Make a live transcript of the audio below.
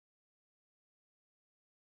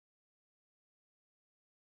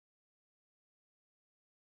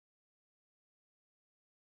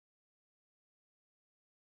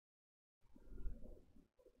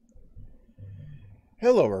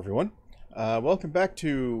Hello, everyone. Welcome back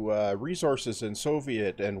to Resources in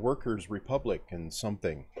Soviet and Workers' Republic and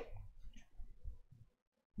something.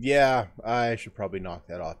 Yeah, I should probably knock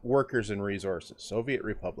that off. Workers and Resources, Soviet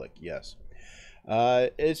Republic, yes.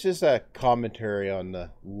 It's just a commentary on the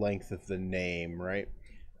length of the name, right?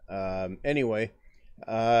 Anyway,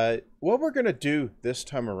 what we're going to do this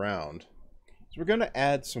time around is we're going to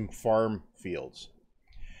add some farm fields.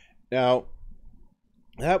 Now,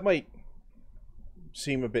 that might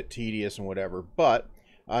seem a bit tedious and whatever, but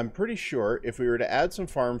I'm pretty sure if we were to add some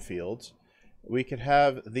farm fields, we could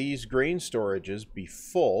have these grain storages be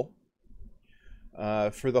full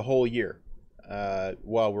for the whole year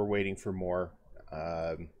while we're waiting for more,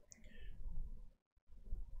 I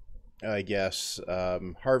guess,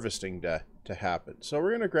 harvesting to happen. So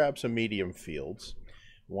we're going to grab some medium fields,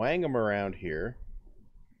 wang them around here,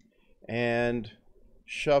 and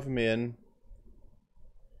shove them in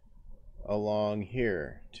along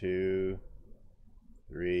here. 2,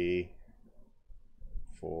 3,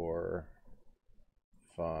 4,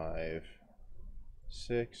 5,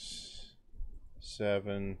 6,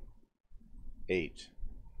 7, 8.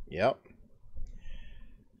 Yep.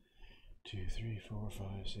 2, 3, 4,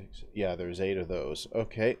 5, 6. Yeah, there's 8 of those.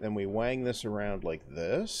 Okay, then we wang this around like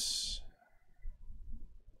this.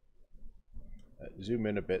 Zoom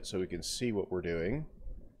in a bit so we can see what we're doing.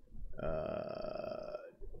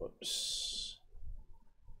 Whoops.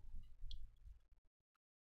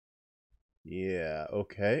 Yeah,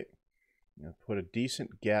 okay. Now put a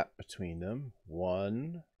decent gap between them.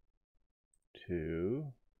 1, 2,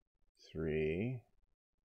 3,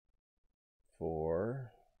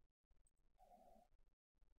 4,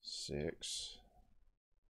 6,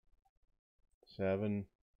 7,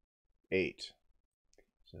 8.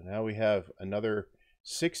 So now we have another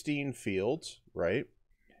 16 fields, right?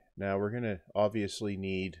 Now we're going to obviously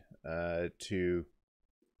need to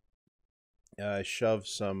shove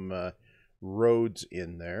some roads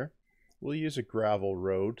in there. We'll use a gravel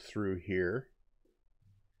road through here.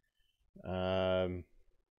 Because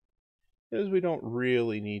we don't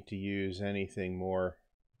really need to use anything more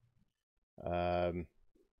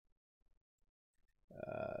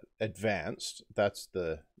advanced. That's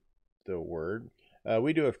the word.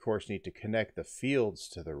 We do, of course, need to connect the fields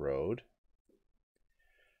to the road.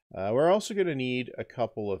 We're also going to need a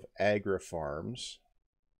couple of agri-farms.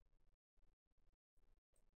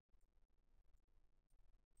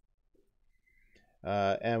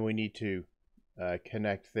 And we need to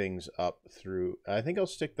connect things up through. I think I'll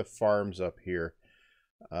stick the farms up here.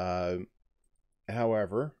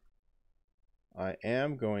 However, I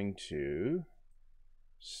am going to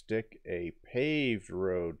stick a paved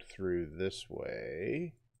road through this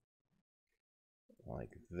way,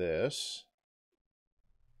 like this.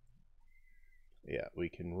 Yeah, we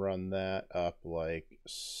can run that up like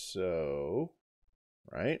so,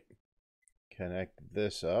 right? Connect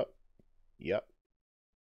this up. Yep.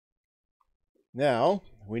 Now,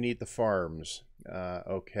 we need the farms.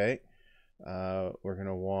 Okay. We're going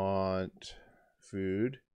to want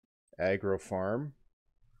food, agro farm.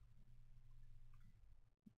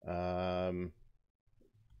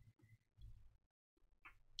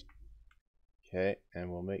 Okay, and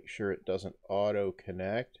we'll make sure it doesn't auto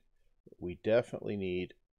connect. We definitely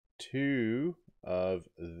need 2 of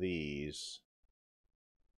these.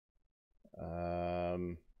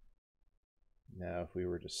 Now, if we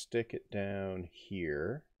were to stick it down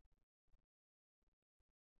here,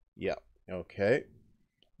 yep, okay.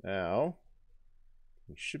 Now,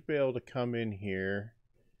 we should be able to come in here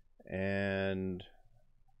and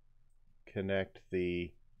connect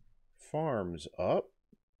the farms up.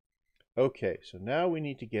 Okay, so now we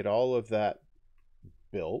need to get all of that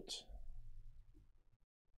built.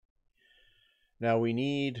 Now we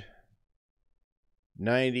need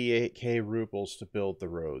 98k rubles to build the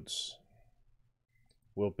roads.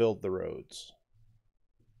 We'll build the roads.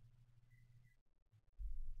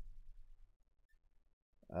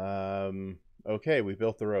 Okay, we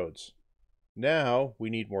built the roads. Now we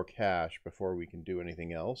need more cash before we can do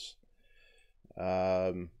anything else.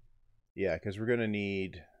 Yeah, because we're going to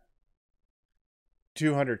need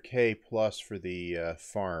 200k plus for the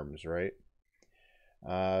farms, right?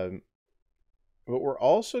 But we're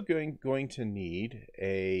also going to need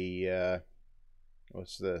a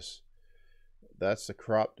what's this? That's the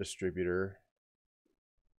crop distributor.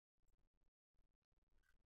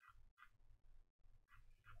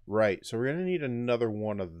 Right, so we're going to need another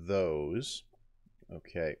one of those.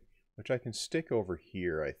 Okay, which I can stick over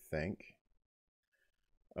here, I think.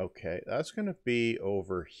 Okay, that's going to be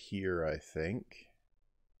over here, I think.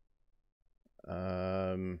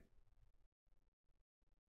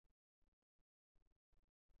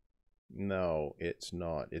 No, it's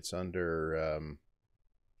not. It's under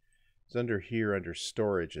here under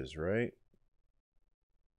storages, right?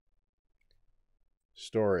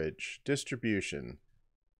 Storage, distribution,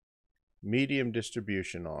 medium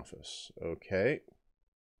distribution office. Okay.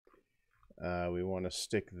 We want to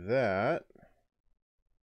stick that.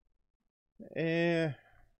 I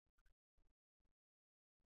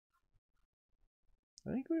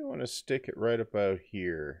think we want to stick it right about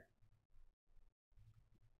here.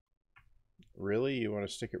 Really? You want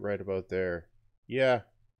to stick it right about there? Yeah.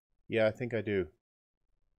 Yeah, I think I do.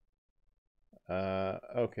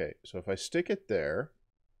 Okay, so if I stick it there,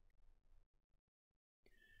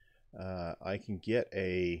 I can get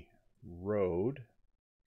a road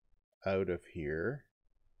out of here.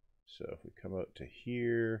 So if we come out to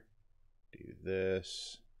here, do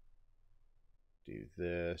this, do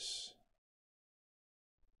this.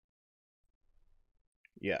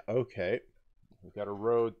 Yeah, okay. We've got a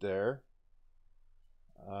road there.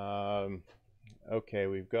 Okay,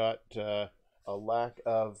 we've got a lack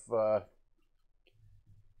of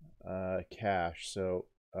cash. So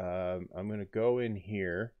I'm going to go in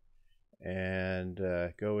here and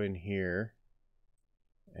go in here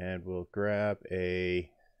and we'll grab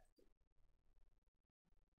a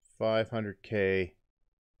 500K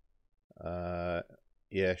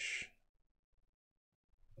ish.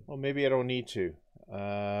 Well, maybe I don't need to.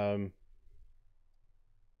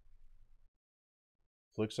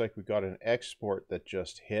 Looks like we got an export that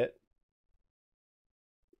just hit.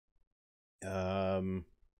 Oh,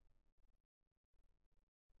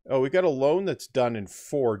 we got a loan that's done in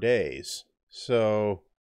 4 days. So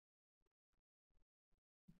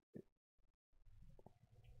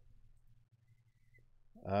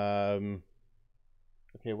okay,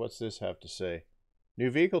 what's this have to say?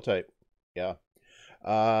 New vehicle type. Yeah.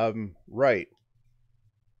 Right.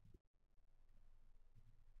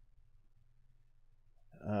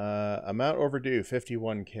 Amount overdue,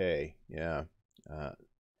 51K. Yeah.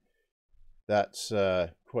 That's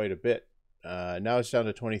quite a bit. Now it's down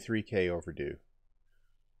to 23K overdue.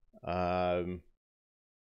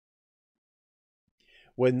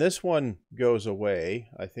 When this one goes away,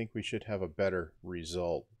 I think we should have a better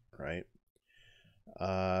result, right?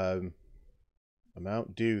 Amount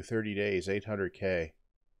due 30 days, 800K.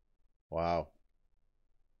 Wow.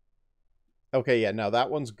 Okay, yeah, now that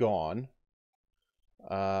one's gone.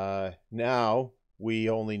 Now we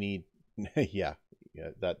only need yeah,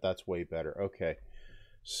 that's way better. Okay.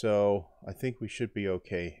 So I think we should be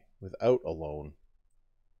okay without a loan.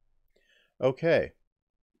 Okay.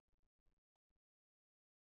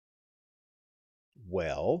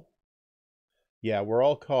 Well, yeah, we're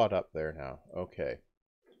all caught up there now. Okay.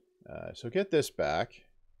 So get this back.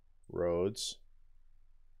 Roads.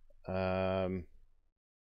 Build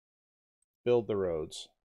the roads.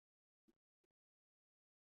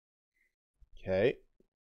 Okay.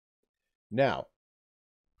 Now,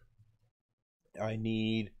 I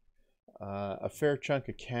need a fair chunk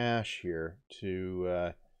of cash here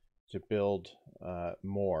to build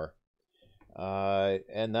more.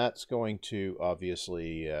 And that's going to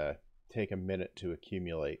obviously take a minute to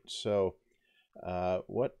accumulate. So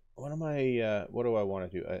what am I what do I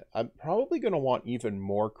want to do? I'm probably going to want even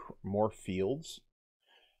more fields,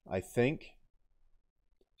 I think.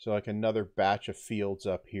 So like another batch of fields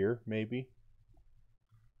up here, maybe.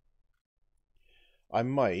 I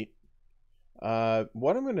might.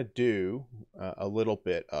 What I'm going to do a little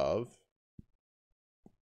bit of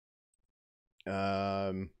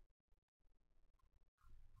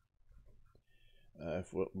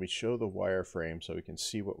if we show the wireframe so we can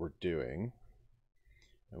see what we're doing,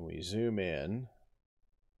 and we zoom in,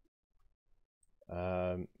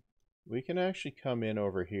 we can actually come in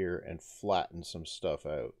over here and flatten some stuff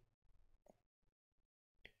out.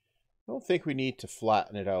 I don't think we need to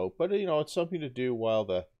flatten it out, but you know, it's something to do while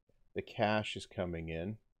the cash is coming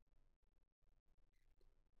in.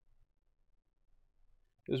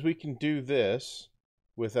 Is we can do this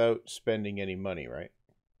without spending any money, right?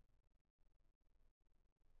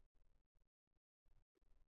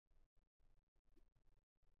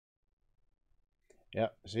 Yeah,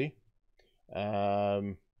 see?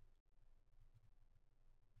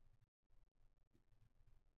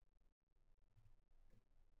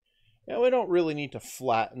 Now, we don't really need to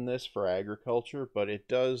flatten this for agriculture, but it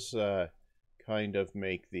does kind of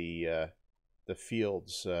make the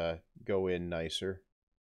fields go in nicer.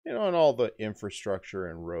 You know, and all the infrastructure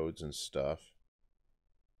and roads and stuff.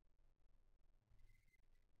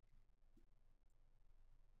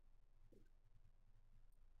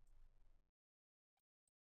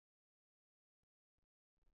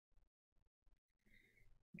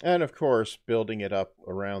 And of course, building it up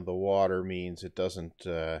around the water means it doesn't,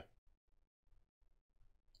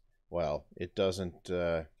 well, it doesn't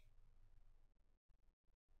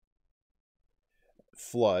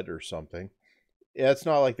flood or something. Yeah, it's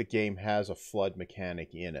not like the game has a flood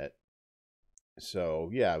mechanic in it. So,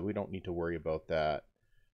 yeah, we don't need to worry about that.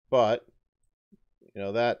 But, you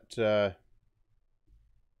know, that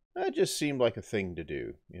just seemed like a thing to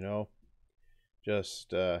do, you know?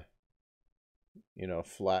 Just, you know,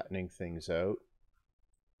 flattening things out.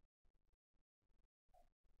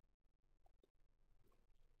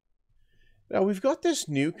 Now, we've got this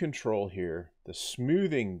new control here, the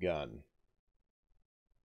smoothing gun,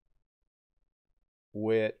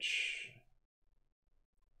 which,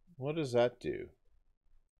 what does that do?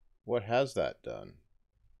 What has that done?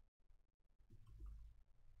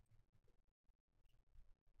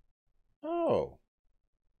 Oh,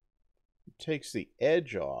 it takes the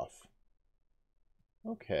edge off.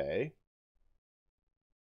 Okay.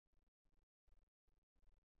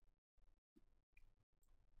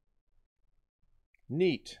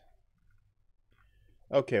 Neat.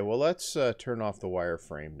 Okay, well, let's turn off the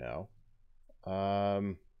wireframe now.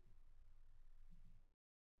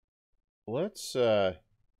 Let's go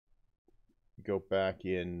back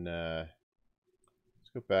in. Let's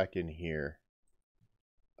go back in here.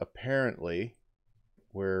 Apparently,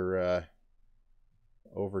 we're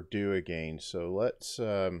overdue again. So let's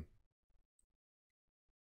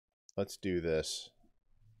do this.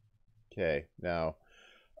 Okay, now,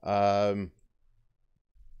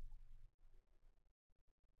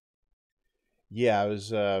 yeah, it was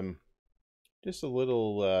just a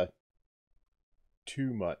little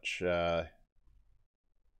too much.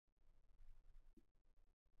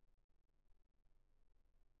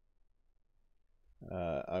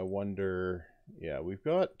 I wonder. Yeah, we've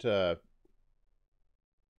got. Well,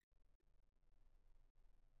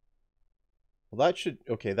 that should.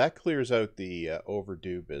 Okay, that clears out the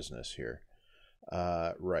overdue business here.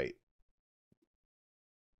 Right.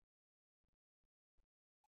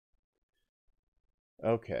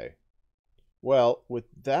 Okay. Well, with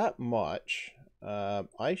that much,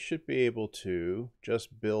 I should be able to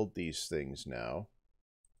just build these things now.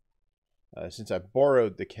 Since I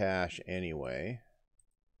borrowed the cash anyway.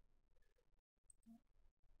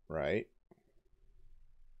 Right.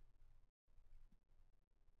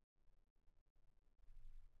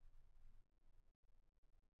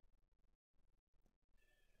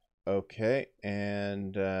 Okay,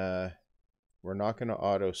 and we're not going to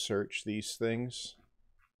auto search these things.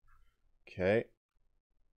 Okay.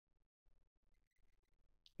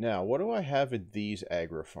 Now, what do I have in these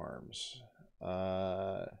agri-farms?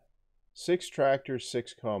 6 tractors,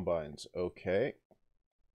 6 combines. Okay.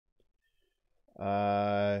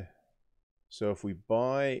 So if we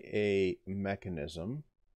buy a mechanism,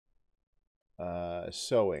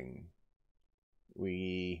 sowing,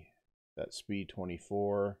 that's speed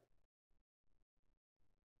 24.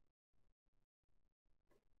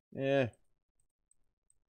 Eh.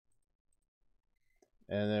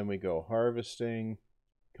 And then we go harvesting,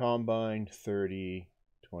 combine 30,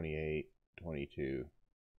 28, 22.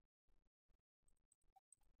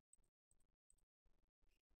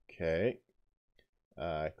 Okay.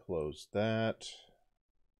 Close that.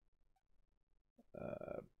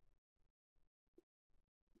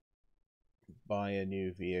 Buy a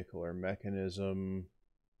new vehicle or mechanism.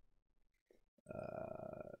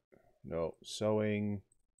 No, sowing.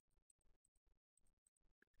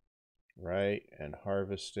 Right, and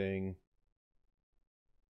harvesting.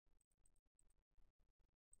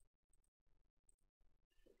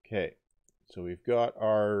 Okay, so we've got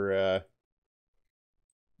our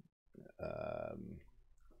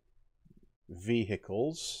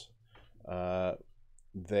vehicles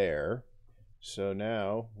there. So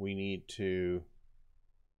now we need to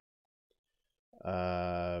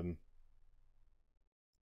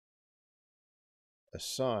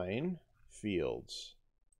assign fields.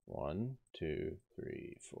 1, 2,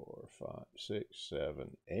 3, 4, 5, 6,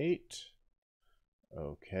 7, 8.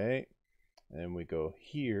 Okay, and we go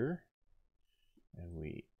here and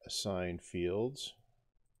we assign fields.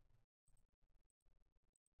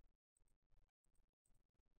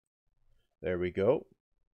 There we go.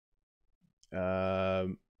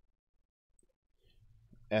 And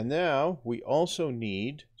now we also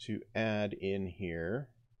need to add in here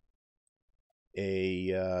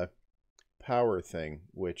a power thing,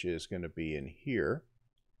 which is going to be in here.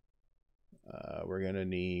 We're going to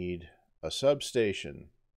need a substation,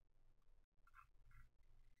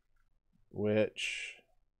 which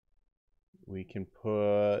we can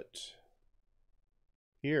put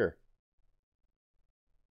here.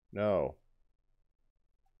 No.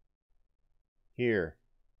 Here.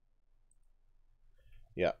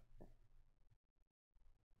 Yeah.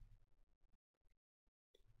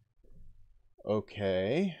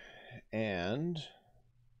 Okay. And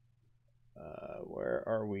where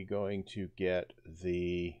are we going to get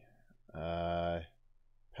the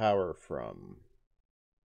power from?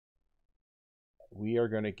 We are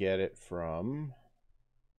going to get it from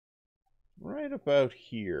right about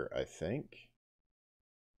here, I think.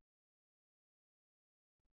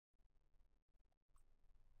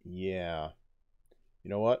 Yeah. You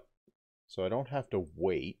know what? So I don't have to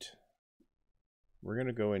wait. We're going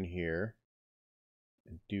to go in here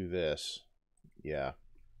and do this. Yeah.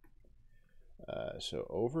 So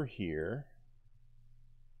over here,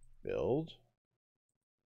 build.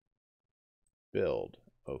 Build.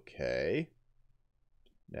 Okay.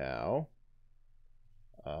 Now,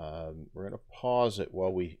 we're going to pause it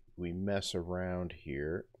while we mess around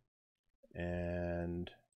here. And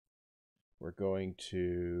we're going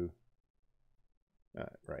to,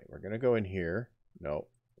 right, we're going to go in here. No,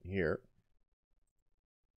 here.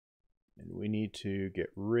 And we need to get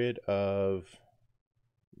rid of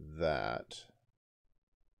that.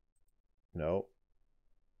 No.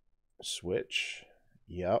 Switch.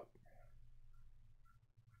 Yep.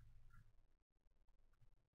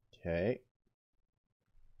 Okay.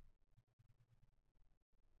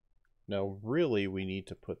 Now, really, we need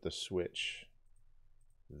to put the switch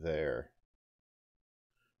there.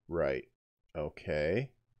 Right. Okay.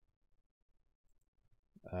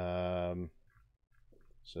 So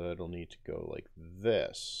it'll need to go like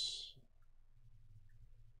this.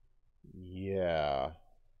 Yeah.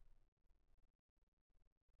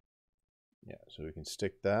 Yeah, so we can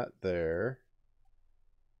stick that there.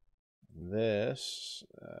 This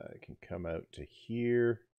can come out to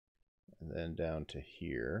here and then down to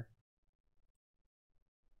here.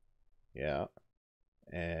 Yeah.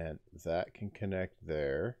 And that can connect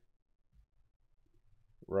there.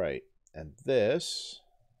 Right. And this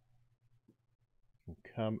can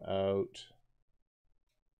come out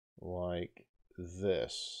like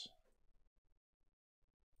this.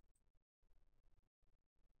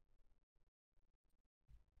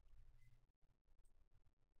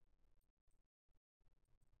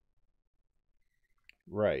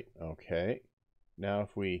 Right, okay. Now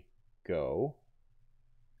if we go,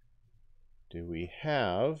 do we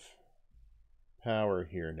have power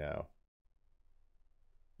here now?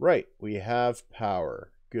 Right, we have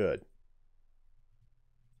power. Good.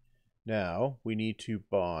 Now we need to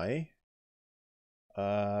buy,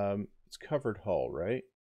 it's covered hull, right?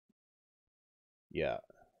 Yeah.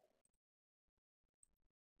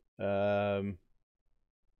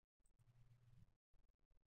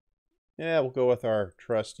 Yeah, we'll go with our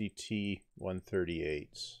trusty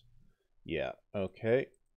T-138s. Yeah, okay.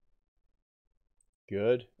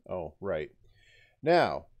 Good. Oh, right.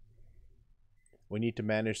 Now, we need to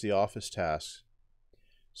manage the office tasks.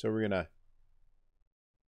 So we're going to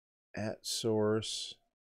at source,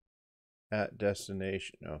 at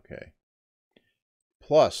destination. Okay.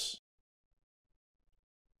 Plus,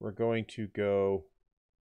 we're going to go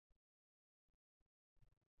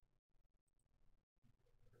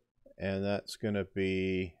and that's going to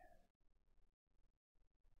be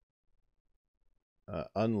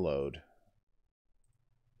unload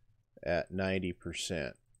at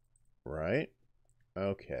 90%, right?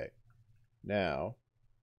 Okay. Now,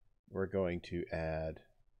 we're going to add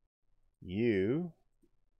you.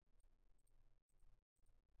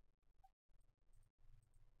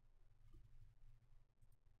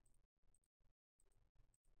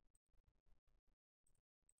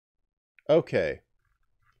 Okay.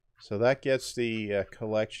 So that gets the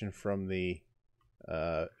collection from the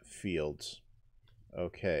fields.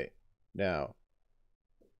 Okay. Now,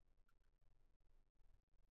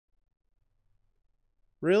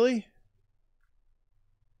 really?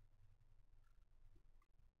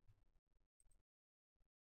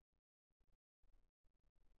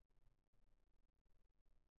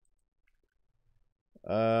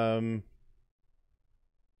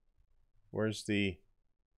 Where's the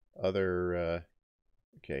other,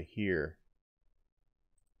 okay, here.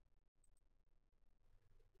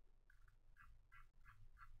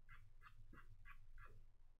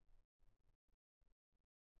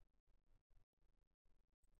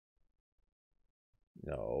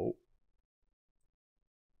 No.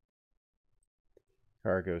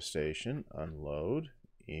 Cargo station, unload.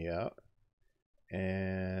 Yeah.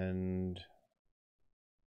 And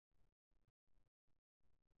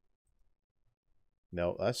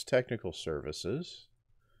no, that's technical services.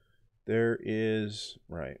 There is,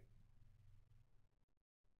 right.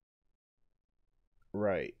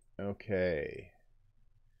 Right. Okay.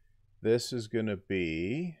 this is going to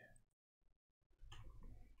be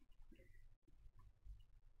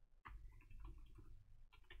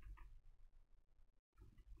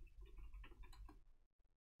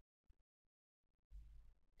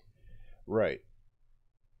right.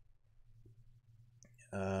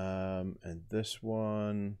 And this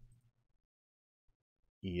one,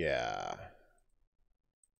 yeah.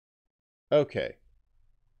 Okay.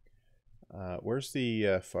 Where's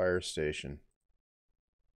the fire station?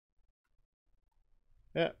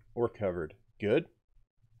 Yeah, we're covered. Good.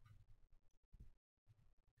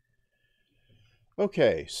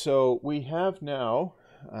 Okay, so we have now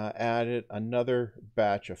added another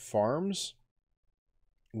batch of farms.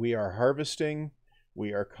 We are harvesting,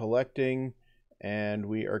 we are collecting, and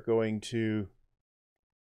we are going to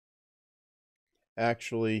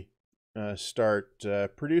actually start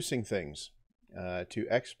producing things to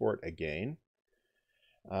export again.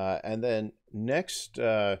 And then next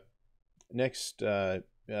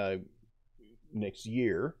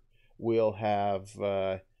year we'll have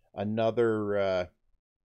another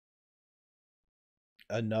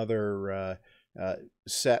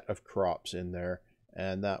set of crops in there,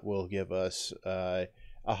 and that will give us a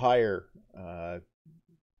higher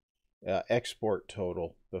export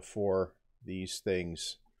total before these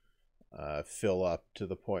things fill up to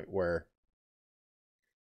the point where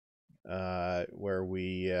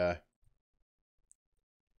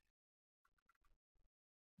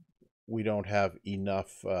we don't have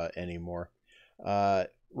enough anymore.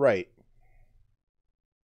 Right.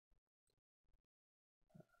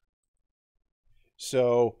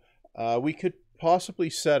 So we could possibly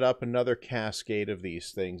set up another cascade of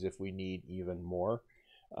these things if we need even more.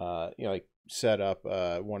 Like set up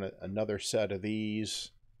another set of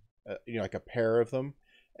these, like a pair of them,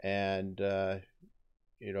 and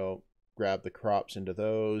grab the crops into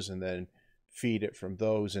those, and then feed it from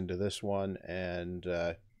those into this one, and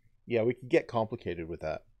yeah, we could get complicated with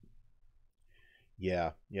that.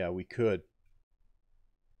 Yeah, we could.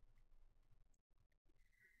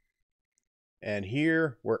 And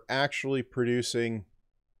here we're actually producing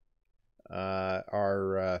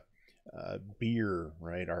our beer,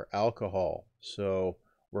 right? Our alcohol. So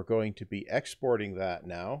we're going to be exporting that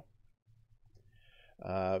now.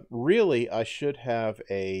 Really, I should have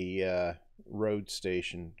a road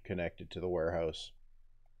station connected to the warehouse.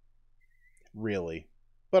 Really.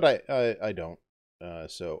 But I don't.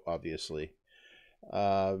 So obviously.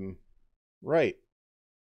 Right.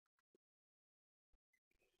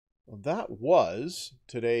 Well, that was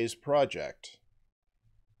today's project.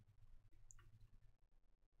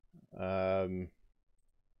 No,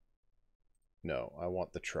 I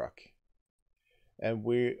want the truck. And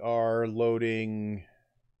we are loading.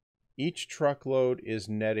 Each truckload is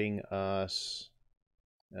netting us.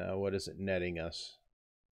 What is it netting us?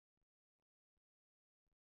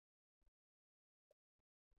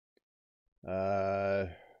 $4K,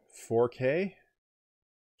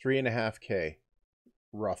 3.5K,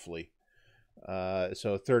 roughly.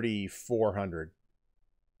 So 3,400.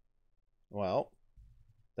 Well,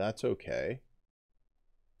 that's okay.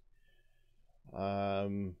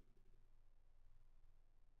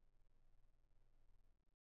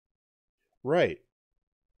 Right.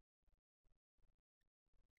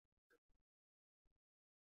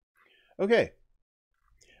 Okay.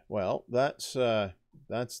 Well, that's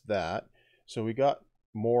that. So we got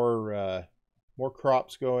more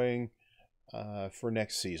crops going for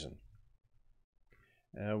next season,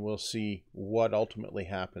 and we'll see what ultimately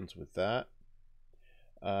happens with that.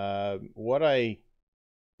 What I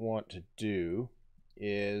want to do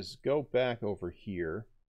is go back over here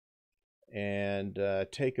and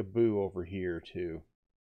take a boo over here too.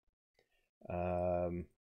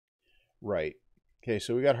 Right. Okay,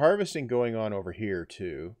 so we got harvesting going on over here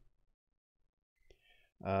too.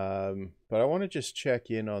 But I want to just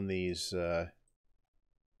check in on these.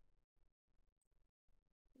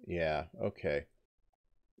 Yeah, okay.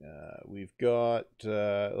 We've got,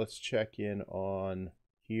 let's check in on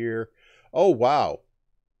here. Oh, wow.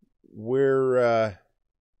 We're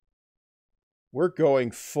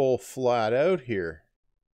going full flat out here.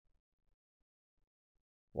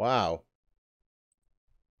 Wow.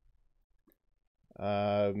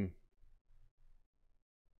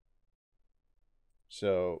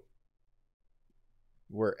 So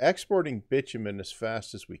we're exporting bitumen as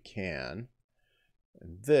fast as we can.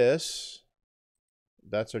 And that's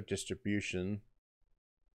our distribution.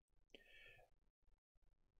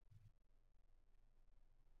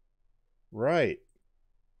 Right.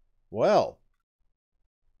 Well,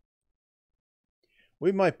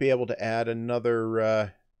 we might be able to add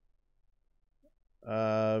another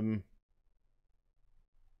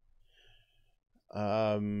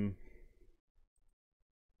Um,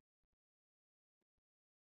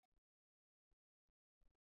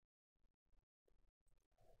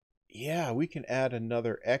 yeah, we can add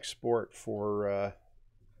another export for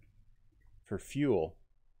fuel.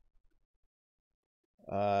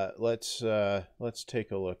 Let's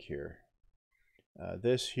take a look here.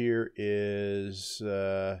 This here is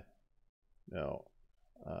no.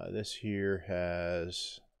 This here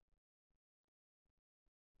has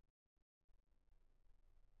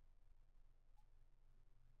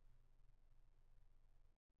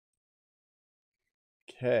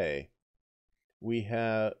okay. We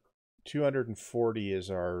have 240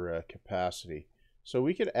 is our capacity, so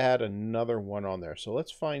we could add another one on there. So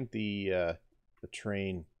let's find the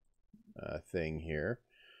train thing here,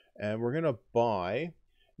 and we're gonna buy.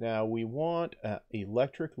 Now we want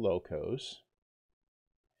electric locos.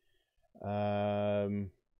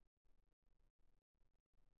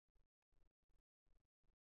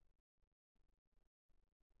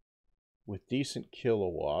 With decent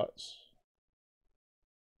kilowatts.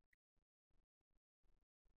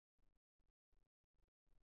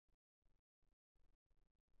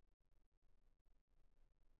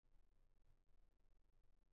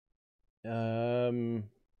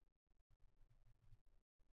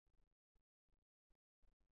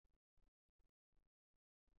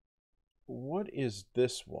 What is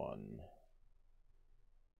this one?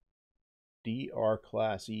 DR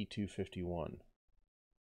Class E251.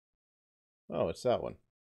 Oh, it's that one.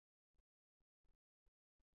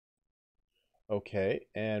 Okay,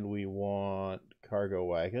 and we want cargo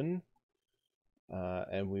wagon.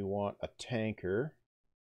 And we want a tanker.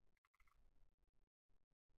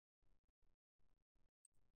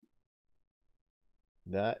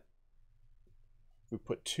 That, we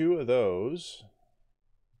put 2 of those.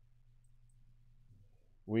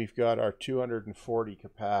 We've got our 240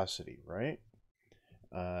 capacity, right?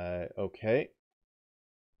 Okay.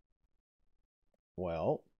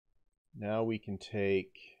 Well, now we can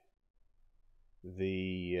take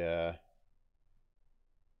the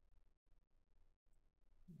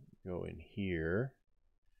go in here,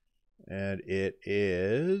 and it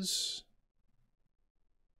is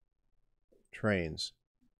trains,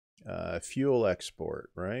 fuel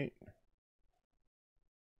export, right?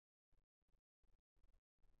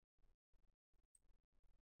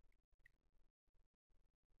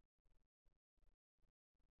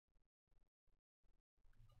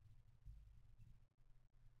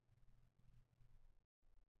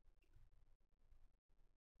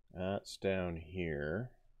 That's down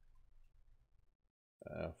here.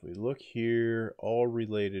 If we look here, all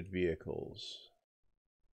related vehicles.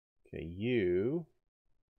 Okay, you.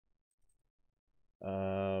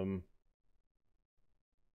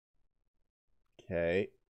 Okay.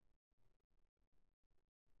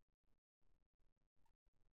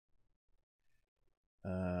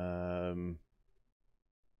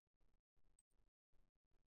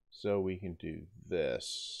 So we can do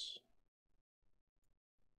this.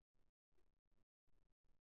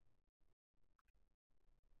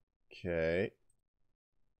 Okay.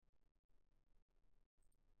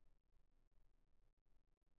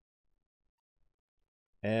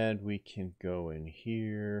 And we can go in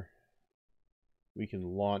here. We can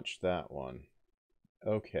launch that one.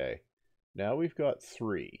 Okay. Now we've got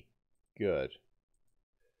 3. Good.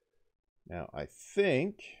 Now I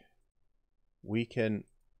think we can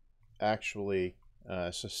actually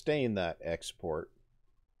sustain that export.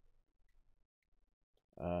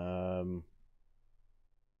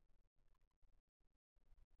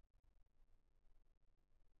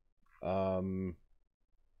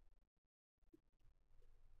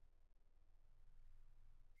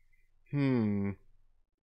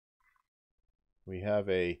 We have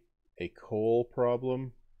a coal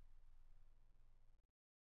problem.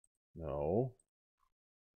 No.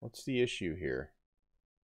 What's the issue here?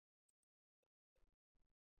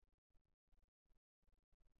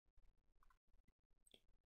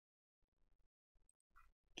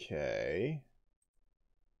 Okay.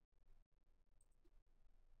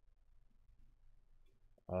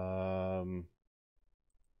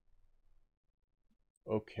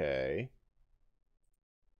 Okay.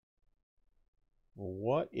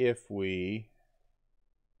 What if we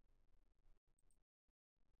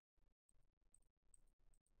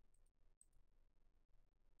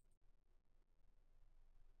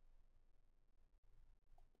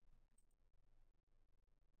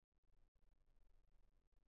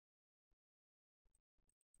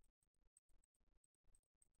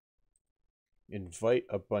invite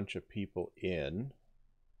a bunch of people in?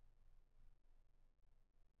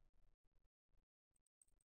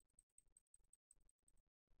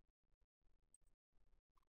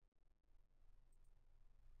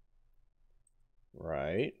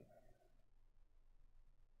 Right.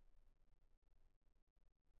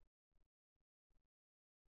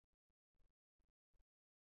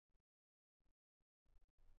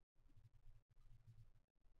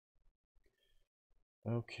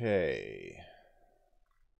 Okay.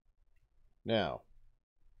 Now,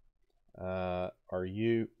 are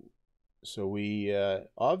you... So we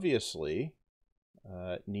obviously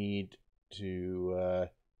need to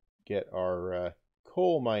get our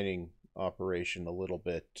coal mining operation a little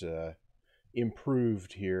bit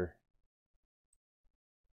improved here.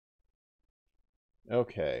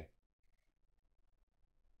 Okay.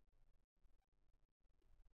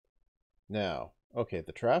 Now, okay,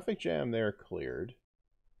 the traffic jam there cleared.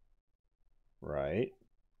 Right.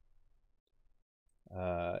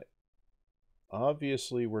 Uh,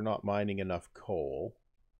 obviously, we're not mining enough coal.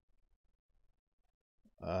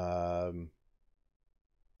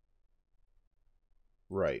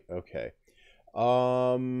 Right, okay.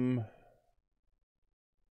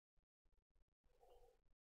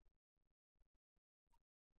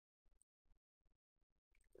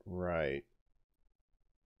 Right.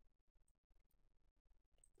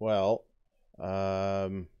 Well,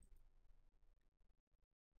 if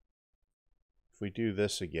we do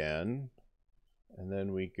this again, and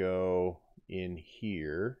then we go in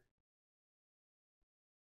here,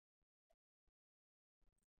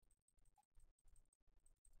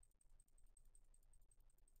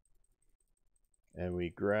 and we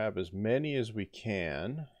grab as many as we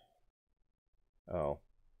can. Oh,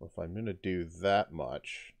 well, if I'm going to do that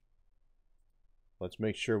much, let's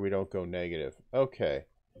make sure we don't go negative. Okay,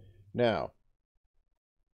 now,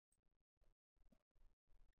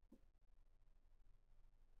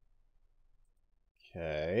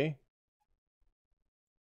 okay.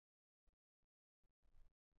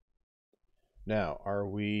 Now, are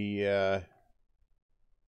we...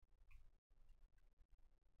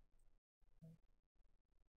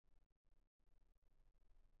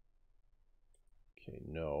 okay,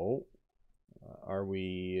 no. Are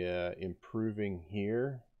we improving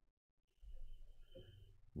here?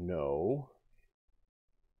 No.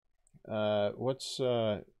 What's...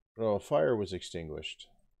 oh, fire was extinguished.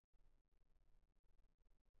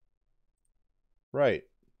 Right.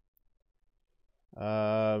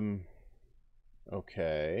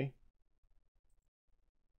 Okay.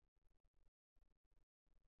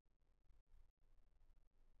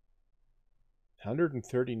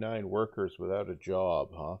 $139 workers without a job,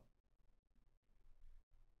 huh?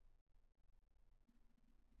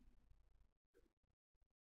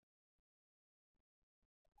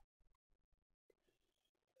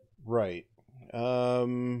 Right.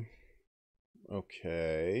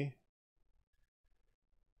 Okay.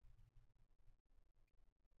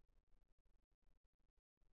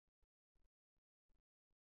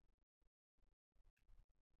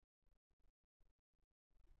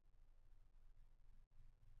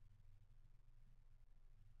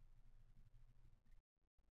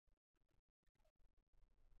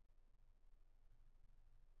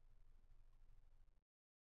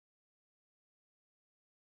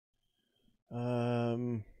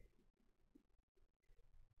 Um,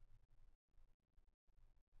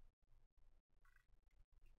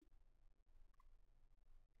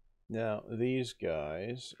 now, these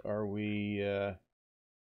guys, are we...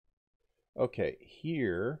 okay,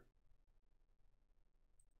 here...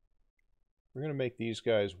 we're going to make these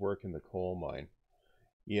guys work in the coal mine.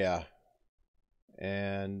 Yeah.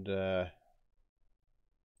 And...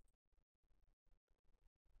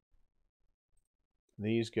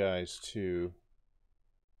 these guys, too.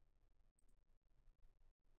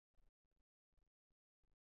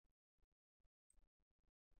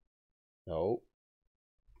 No.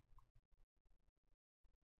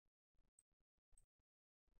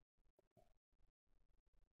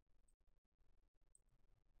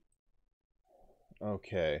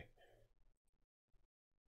 Okay.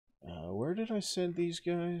 Where did I send these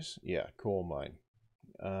guys? Yeah, coal mine.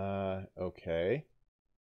 Okay.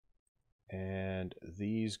 And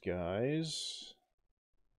these guys...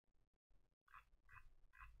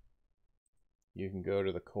 you can go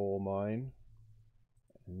to the coal mine.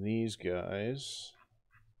 And these guys...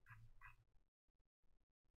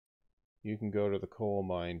 you can go to the coal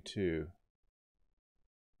mine, too.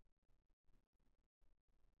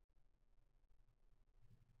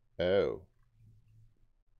 Oh.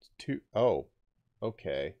 Oh.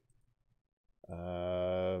 Okay.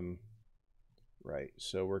 Right.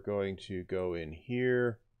 So we're going to go in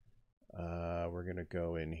here. We're going to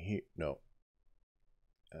go in here. No.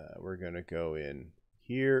 We're going to go in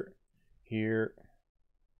here. Here.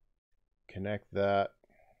 Connect that.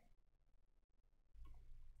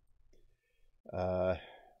 Uh,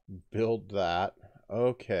 build that.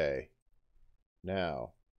 Okay.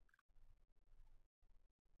 Now,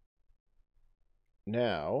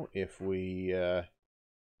 if we,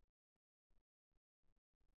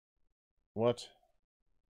 what?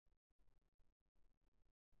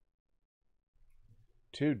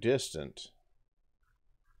 Too distant.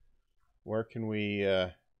 Where can we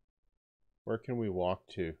walk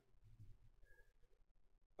to?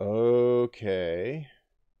 Okay.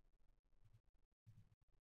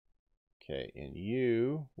 Okay, and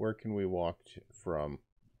you, where can we walk to, from?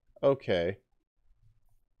 Okay.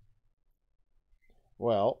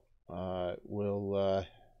 Well, now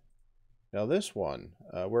this one,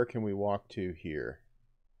 where can we walk to here?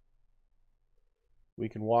 We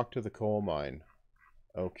can walk to the coal mine.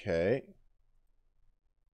 Okay.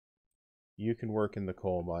 You can work in the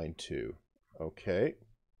coal mine too. Okay.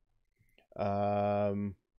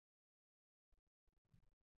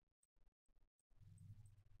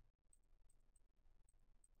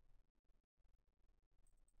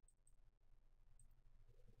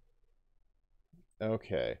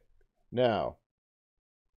 Okay. Now,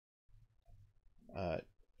 the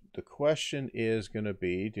question is going to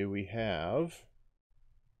be, do we have...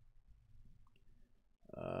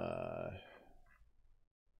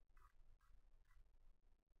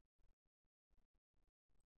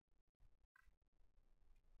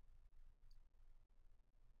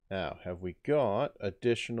 now, have we got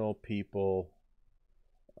additional people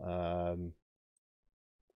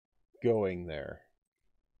going there?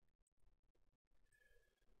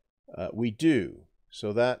 We do.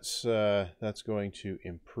 So that's going to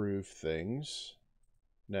improve things.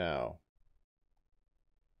 Now,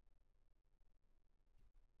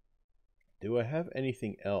 do I have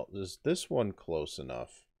anything else? Is this one close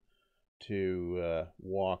enough to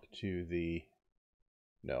walk to the...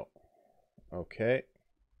 No. Okay.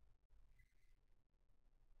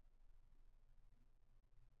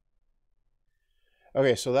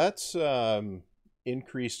 Okay, so that's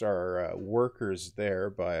increased our workers there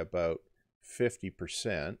by about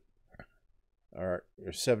 50% or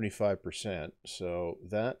 75%. So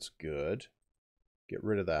that's good. Get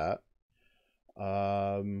rid of that.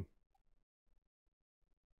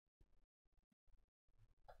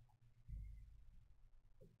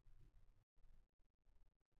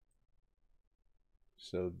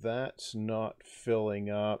 So that's not filling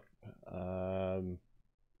up.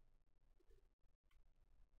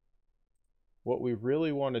 What we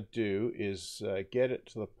really want to do is get it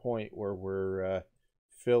to the point where we're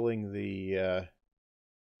filling the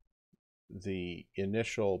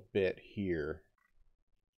initial bit here.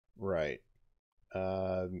 Right.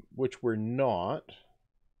 Which we're not.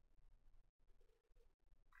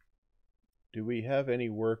 Do we have any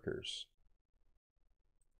workers?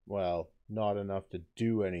 Well, not enough to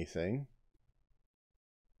do anything.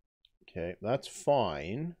 Okay, that's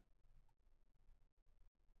fine.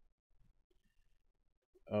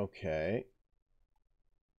 Okay.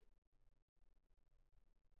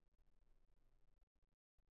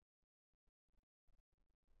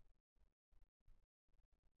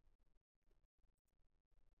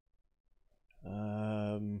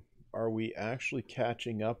 Are we actually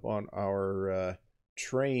catching up on our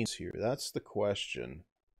trains here? That's the question.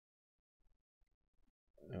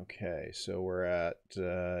 Okay, so we're at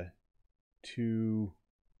 2.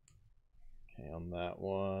 Okay, on that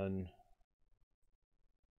one.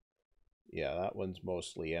 Yeah, that one's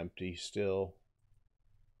mostly empty still.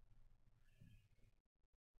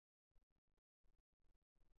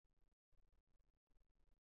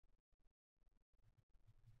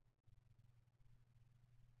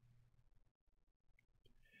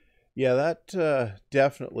 Yeah, that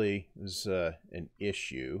definitely is an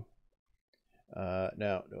issue.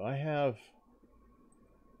 Now, do I have...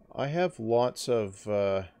 I have lots of...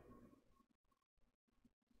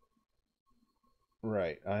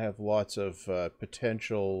 right, I have lots of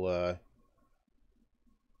potential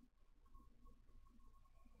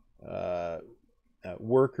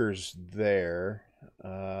workers there.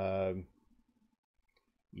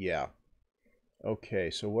 Yeah. Okay,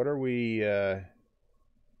 so what are we...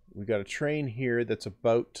 we got a train here that's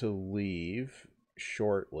about to leave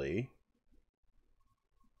shortly.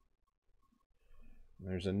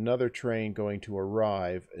 There's another train going to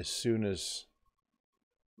arrive as soon as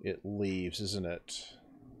it leaves, isn't it?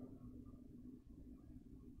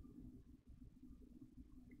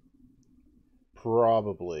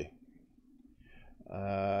 Probably.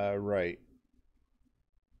 Right.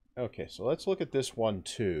 Okay, so let's look at this one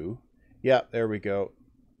too. Yeah, there we go.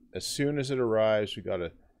 As soon as it arrives, we got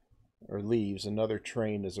or leaves, another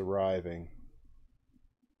train is arriving.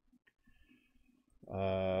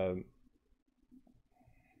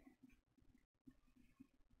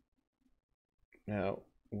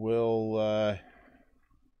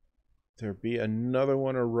 there be another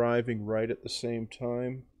one arriving right at the same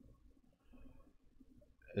time?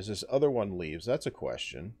 As this other one leaves, that's a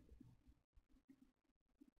question.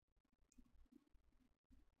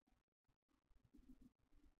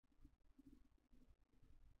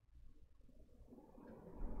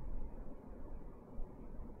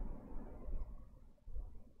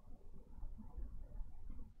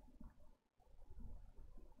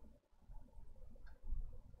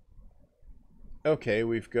 Okay,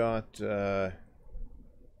 we've got,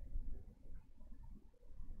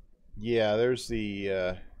 yeah, there's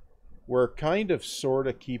the, we're kind of sort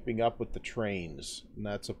of keeping up with the trains, and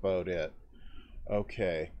that's about it.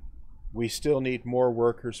 Okay. We still need more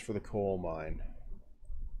workers for the coal mine.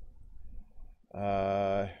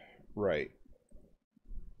 Right.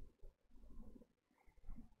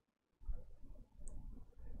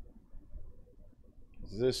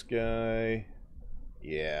 This guy,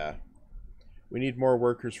 yeah. We need more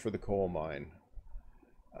workers for the coal mine.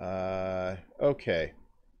 Okay.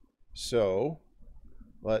 So,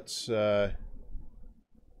 let's, okay.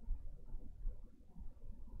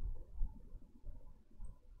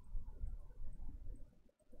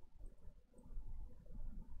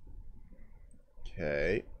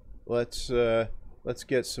 Let's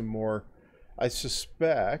get some more. I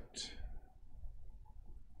suspect.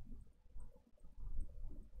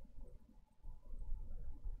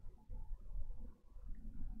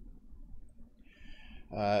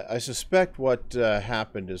 I suspect what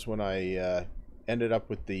happened is when I ended up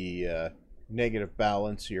with the negative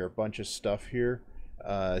balance here, a bunch of stuff here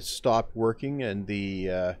stopped working, and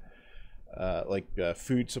the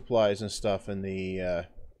food supplies and stuff, and the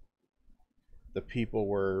people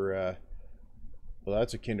were well,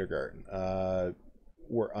 that's a kindergarten.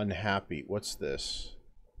 Were unhappy. What's this?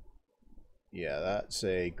 Yeah, that's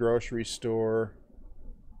a grocery store.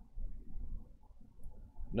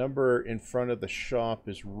 Number in front of the shop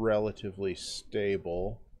is relatively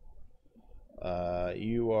stable.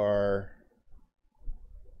 You are...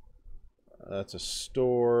 That's a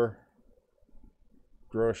store.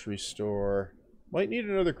 Grocery store. Might need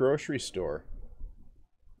another grocery store.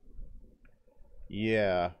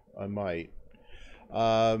 Yeah, I might.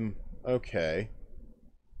 Okay.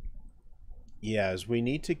 Yeah, as we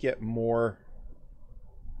need to get more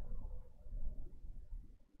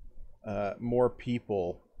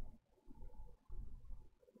people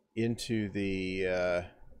into the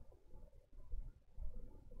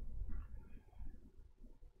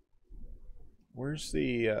where's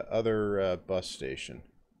the other bus station?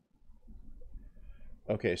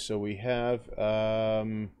 Okay, so we have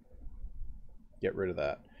get rid of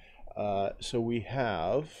that. So we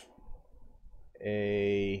have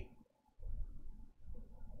a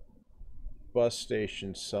bus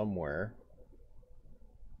station somewhere.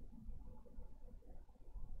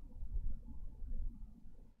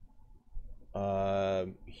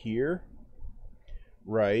 Here,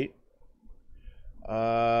 right?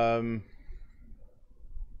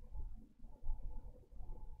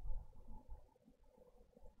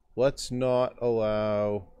 Let's not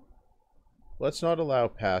allow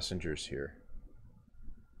passengers here.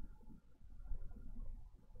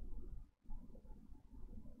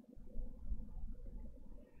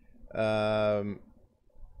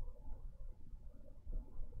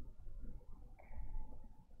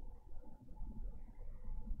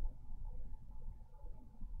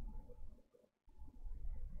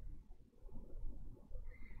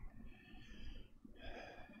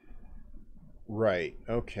 Right,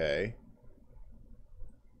 okay.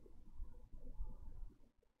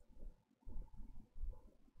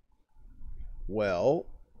 Well,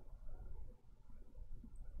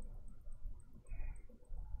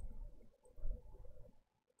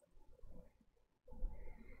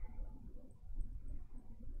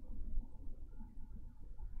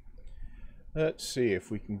 let's see if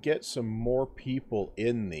we can get some more people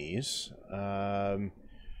in these.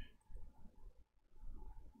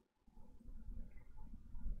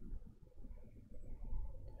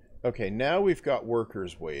 Okay, now we've got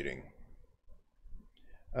workers waiting.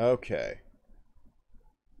 Okay.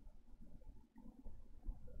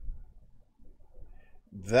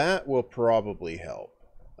 That will probably help.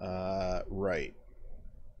 Right.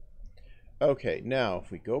 Okay, now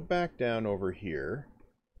if we go back down over here,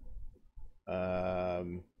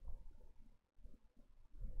 now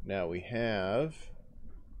we have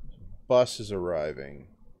buses arriving,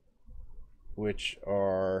 which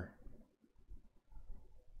are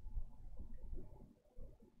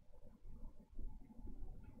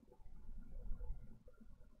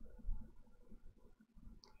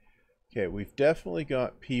okay, we've definitely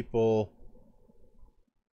got people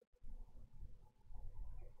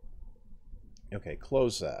Okay,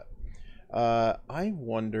 close that. I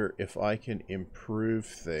wonder if I can improve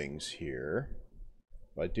things here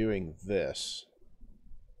by doing this.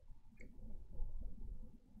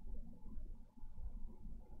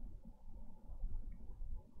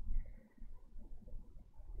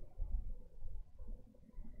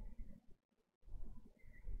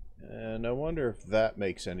 And I wonder if that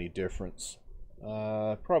makes any difference.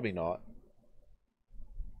 Probably not.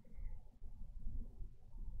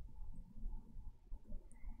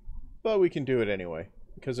 But we can do it anyway,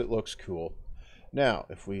 because it looks cool. Now,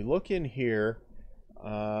 if we look in here,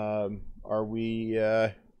 are we...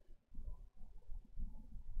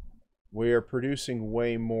 we are producing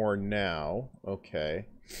way more now. Okay.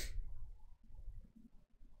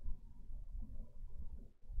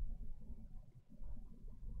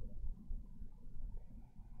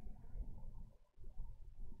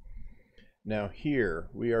 Now here,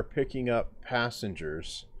 we are picking up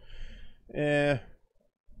passengers.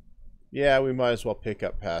 Yeah, we might as well pick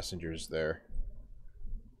up passengers there.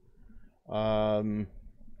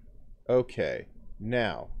 Okay.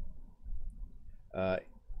 Now,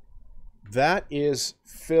 that is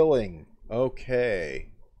filling. Okay.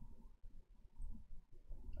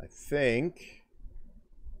 I think...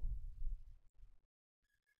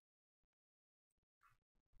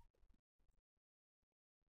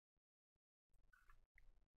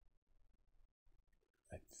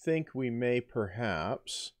 we may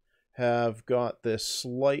perhaps have got this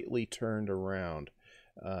slightly turned around.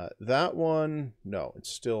 That one, no, it's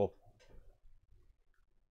still...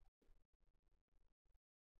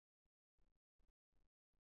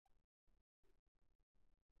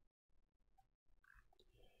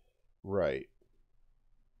 Right.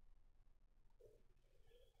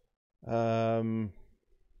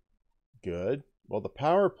 Good. Well, the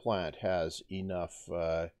power plant has enough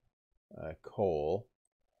coal.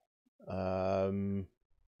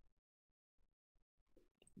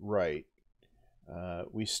 Right.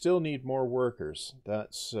 We still need more workers.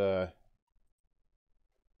 That's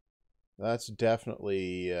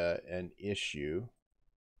definitely an issue.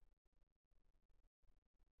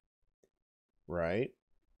 Right.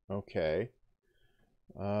 Okay.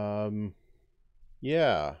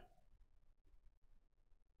 Yeah.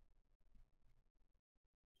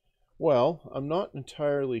 Well, I'm not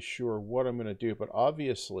entirely sure what I'm going to do, but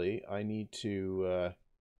obviously I need to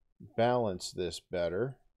balance this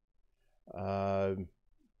better.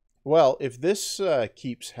 Well, if this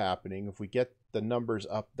keeps happening, if we get the numbers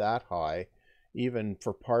up that high, even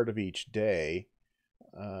for part of each day,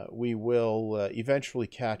 we will eventually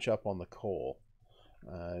catch up on the coal.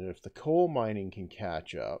 And if the coal mining can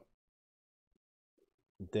catch up,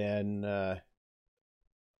 then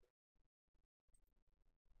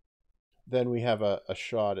we have a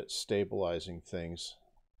shot at stabilizing things.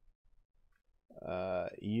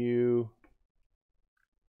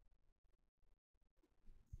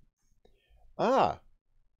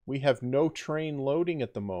 We have no train loading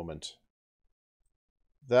at the moment.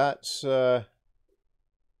 That's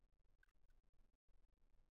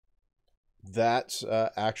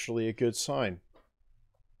actually a good sign.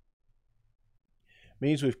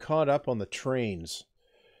 Means we've caught up on the trains.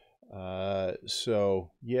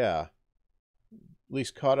 So, yeah. At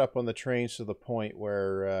least caught up on the trains to the point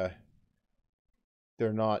where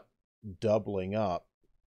they're not doubling up.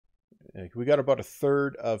 We got about a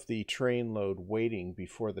third of the train load waiting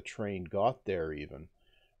before the train got there even,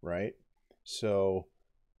 right? So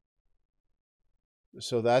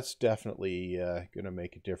that's definitely going to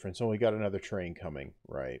make a difference. And we got another train coming,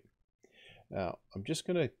 right? Now, I'm just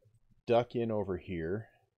going to duck in over here.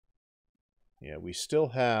 Yeah, we still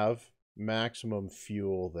have maximum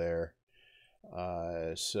fuel there.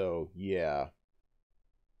 So, yeah.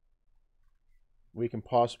 We can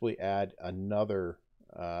possibly add another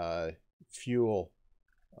fuel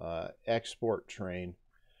export train.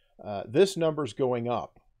 This number's going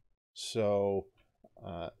up. So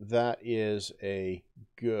that is a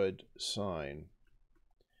good sign.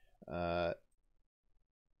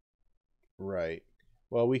 Right.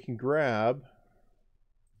 Well, we can grab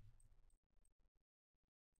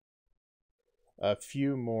a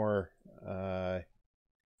few more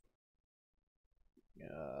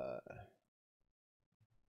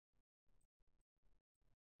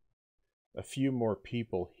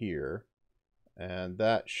people here, and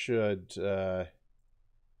that should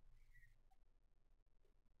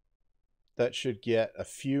get a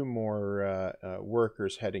few more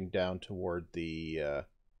workers heading down toward the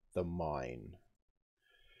mine.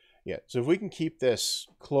 Yeah, so if we can keep this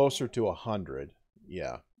closer to 100,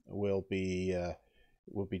 yeah, we'll be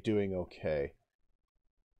doing okay.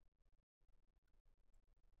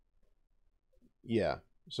 Yeah.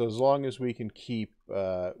 So as long as we can keep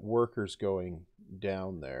workers going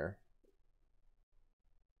down there.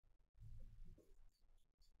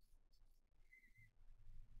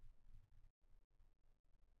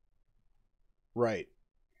 Right.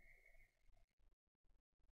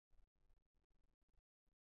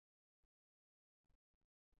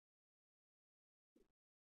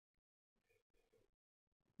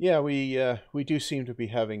 Yeah, we do seem to be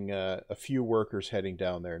having a few workers heading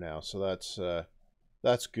down there now, so that's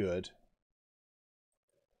good.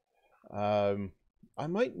 Um, I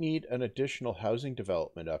might need an additional housing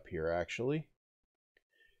development up here, actually,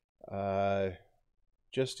 uh,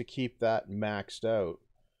 just to keep that maxed out.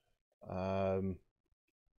 Um,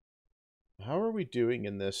 how are we doing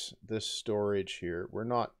in this storage here? We're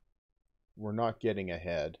not getting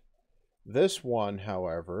ahead. This one,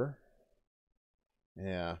 however,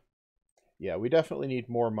 yeah, yeah, we definitely need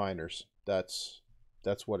more miners. That's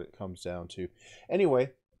what it comes down to.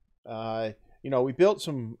 Anyway, uh, we built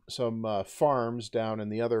some farms down in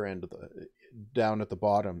the other end of the down at the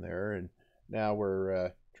bottom there, and now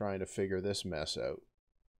we're trying to figure this mess out.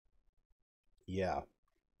 Yeah.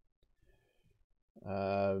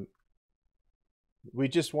 Uh, we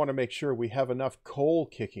just want to make sure we have enough coal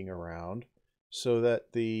kicking around so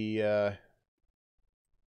that the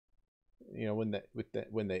when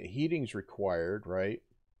the heating's required, right?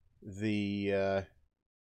 The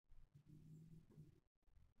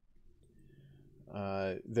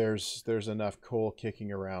there's enough coal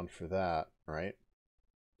kicking around for that, right?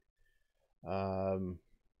 Um,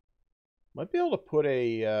 might be able to put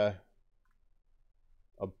a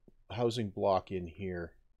housing block in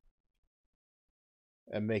here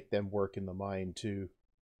and make them work in the mine too.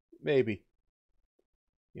 Maybe.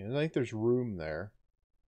 I think there's room there.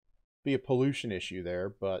 Be a pollution issue there,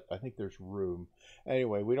 but I think there's room.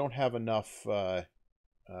 Anyway, we don't have enough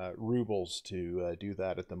rubles to do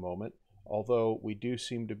that at the moment. Although we do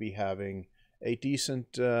seem to be having a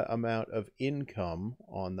decent amount of income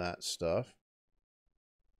on that stuff.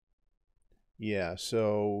 Yeah,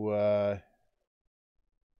 so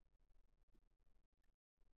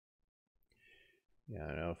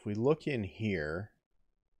yeah, now if we look in here,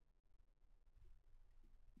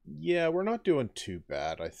 yeah, we're not doing too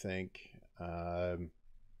bad, I think. Now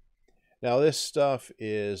this stuff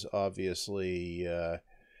is obviously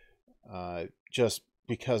just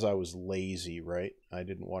because I was lazy, right? I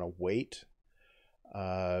didn't want to wait.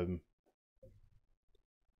 Um,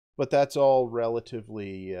 but that's all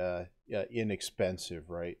relatively inexpensive,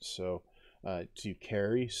 right? So to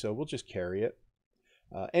carry, so we'll just carry it.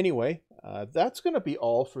 Anyway, that's going to be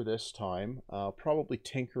all for this time. I'll probably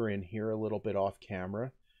tinker in here a little bit off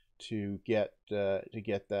camera to get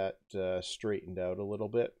that straightened out a little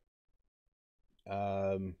bit.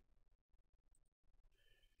 Um,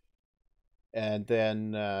 and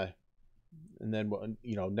then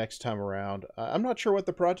next time around, I'm not sure what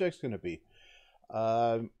the project's going to be.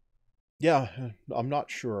 Yeah, I'm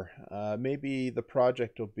not sure. Maybe the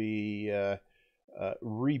project will be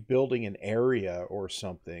rebuilding an area or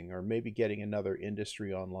something, or maybe getting another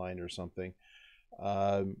industry online or something.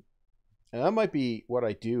 Um, and that might be what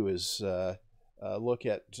I do is look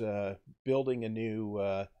at building a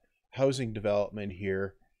new housing development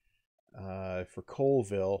here for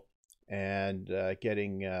Colville and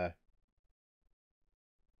getting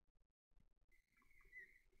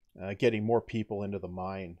more people into the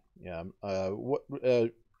mine. Yeah. What?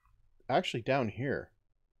 Actually, down here,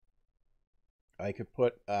 I could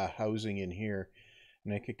put housing in here,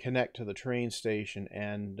 and I could connect to the train station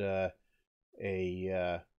and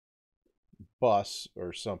a bus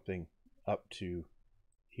or something up to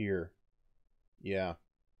here. Yeah.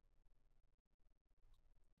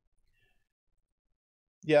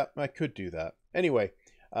 Yeah, I could do that. Anyway,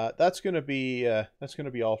 that's gonna be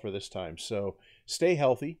all for this time. So stay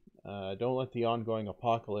healthy. Don't let the ongoing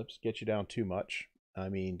apocalypse get you down too much. I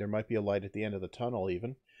mean, there might be a light at the end of the tunnel,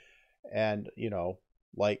 even. And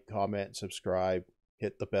like, comment, subscribe,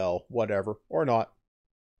 hit the bell, whatever, or not.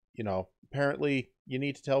 Apparently you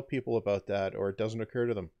need to tell people about that, or it doesn't occur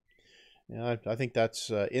to them. I think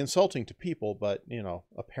that's insulting to people, but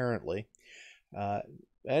apparently. Uh,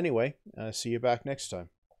 anyway, see you back next time.